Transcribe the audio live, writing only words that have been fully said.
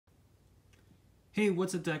Hey,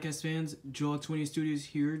 what's up Diecast fans? Shoutout 20 Studios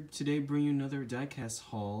here today bringing you another Diecast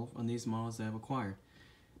haul on these models that I've acquired.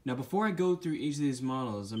 Now before I go through each of these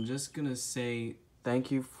models, I'm just going to say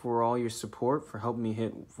thank you for all your support for helping me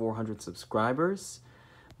hit 400 subscribers.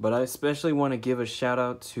 But I especially want to give a shout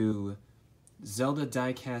out to Zelda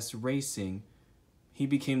Diecast Racing. He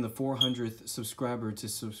became the 400th subscriber to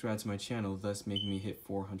subscribe to my channel, thus making me hit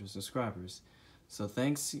 400 subscribers. So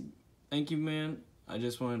thank you man. I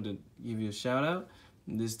just wanted to give you a shout out.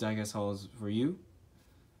 This Diecast haul is for you.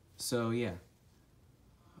 So yeah.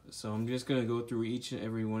 So I'm just gonna go through each and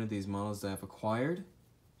every one of these models that I've acquired.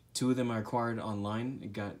 2 of them I acquired online.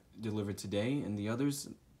 It got delivered today, and the others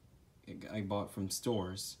I bought from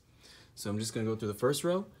stores. So I'm just gonna go through the first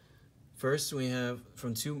row. First, we have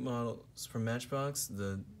from 2 models from Matchbox,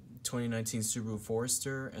 the 2019 Subaru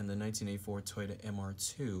Forester and the 1984 Toyota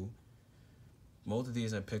MR2. Both of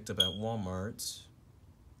these I picked up at Walmart.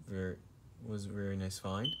 Was a very nice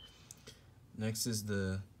find. Next is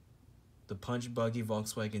the Punch Buggy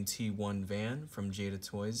Volkswagen T1 van from Jada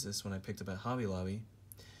Toys. This one I picked up at Hobby Lobby.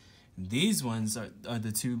 And these ones are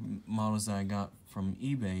the 2 models that I got from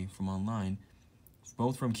eBay, from online,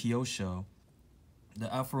 both from Kyosho.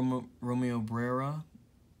 The Alfa Romeo Brera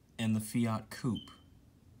and the Fiat Coupe.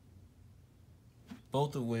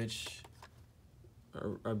 Both of which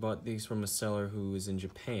I bought these from a seller who is in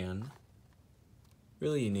Japan.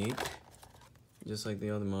 Really unique. Just like the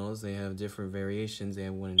other models, they have different variations. They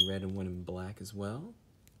have one in red and one in black as well.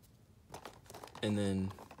 And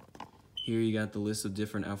then here you got the list of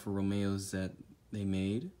different Alfa Romeos that they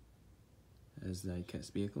made as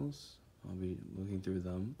diecast vehicles. I'll be looking through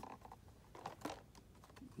them.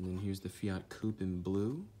 And then here's the Fiat Coupe in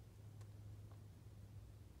blue.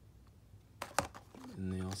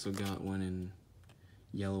 And they also got one in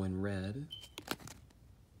yellow and red.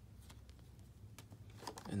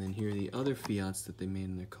 And then here are the other Fiats that they made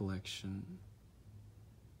in their collection.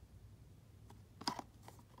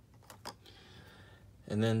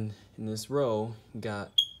 And then in this row,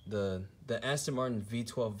 got the Aston Martin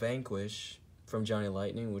V12 Vanquish from Johnny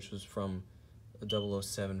Lightning, which was from a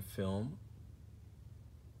 007 film.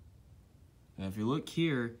 Now if you look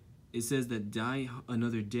here, it says that Die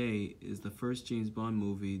Another Day is the first James Bond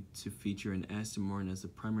movie to feature an Aston Martin as the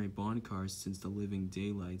primary Bond car since The Living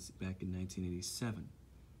Daylights back in 1987.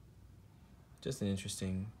 Just an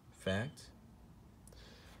interesting fact.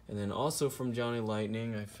 And then also from Johnny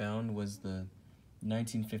Lightning I found was the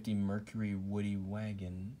 1950 Mercury Woody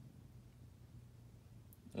wagon.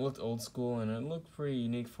 It looked old school and it looked pretty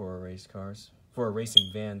unique for a race cars. For a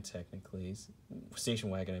racing van technically.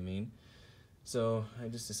 Station wagon I mean. So I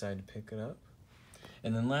just decided to pick it up.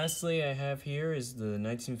 And then lastly I have here is the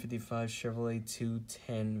 1955 Chevrolet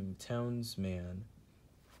 210 Townsman.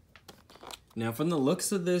 Now from the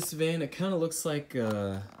looks of this van, it kind of looks like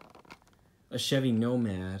a Chevy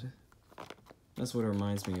Nomad. That's what it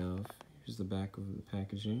reminds me of. Here's the back of the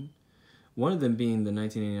packaging. One of them being the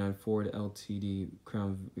 1989 Ford LTD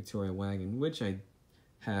Crown Victoria wagon, which I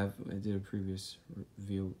have. I did a previous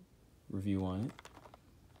review on it.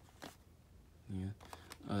 Yeah.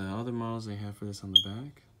 Other models they have for this on the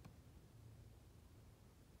back.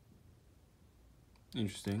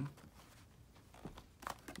 Interesting.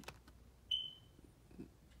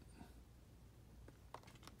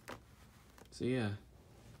 So yeah,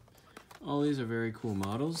 all these are very cool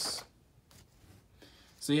models.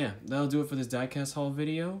 So yeah, that'll do it for this diecast haul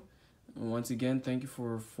video. Once again, thank you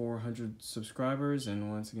for 400 subscribers,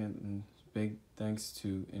 and once again, big thanks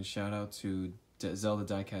to and shout out to Zelda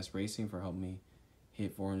Diecast Racing for helping me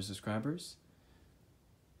hit 400 subscribers.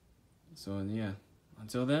 So yeah,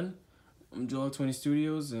 until then, I'm Shoutout 20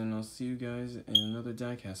 Studios, and I'll see you guys in another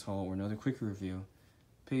diecast haul or another quick review.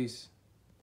 Peace.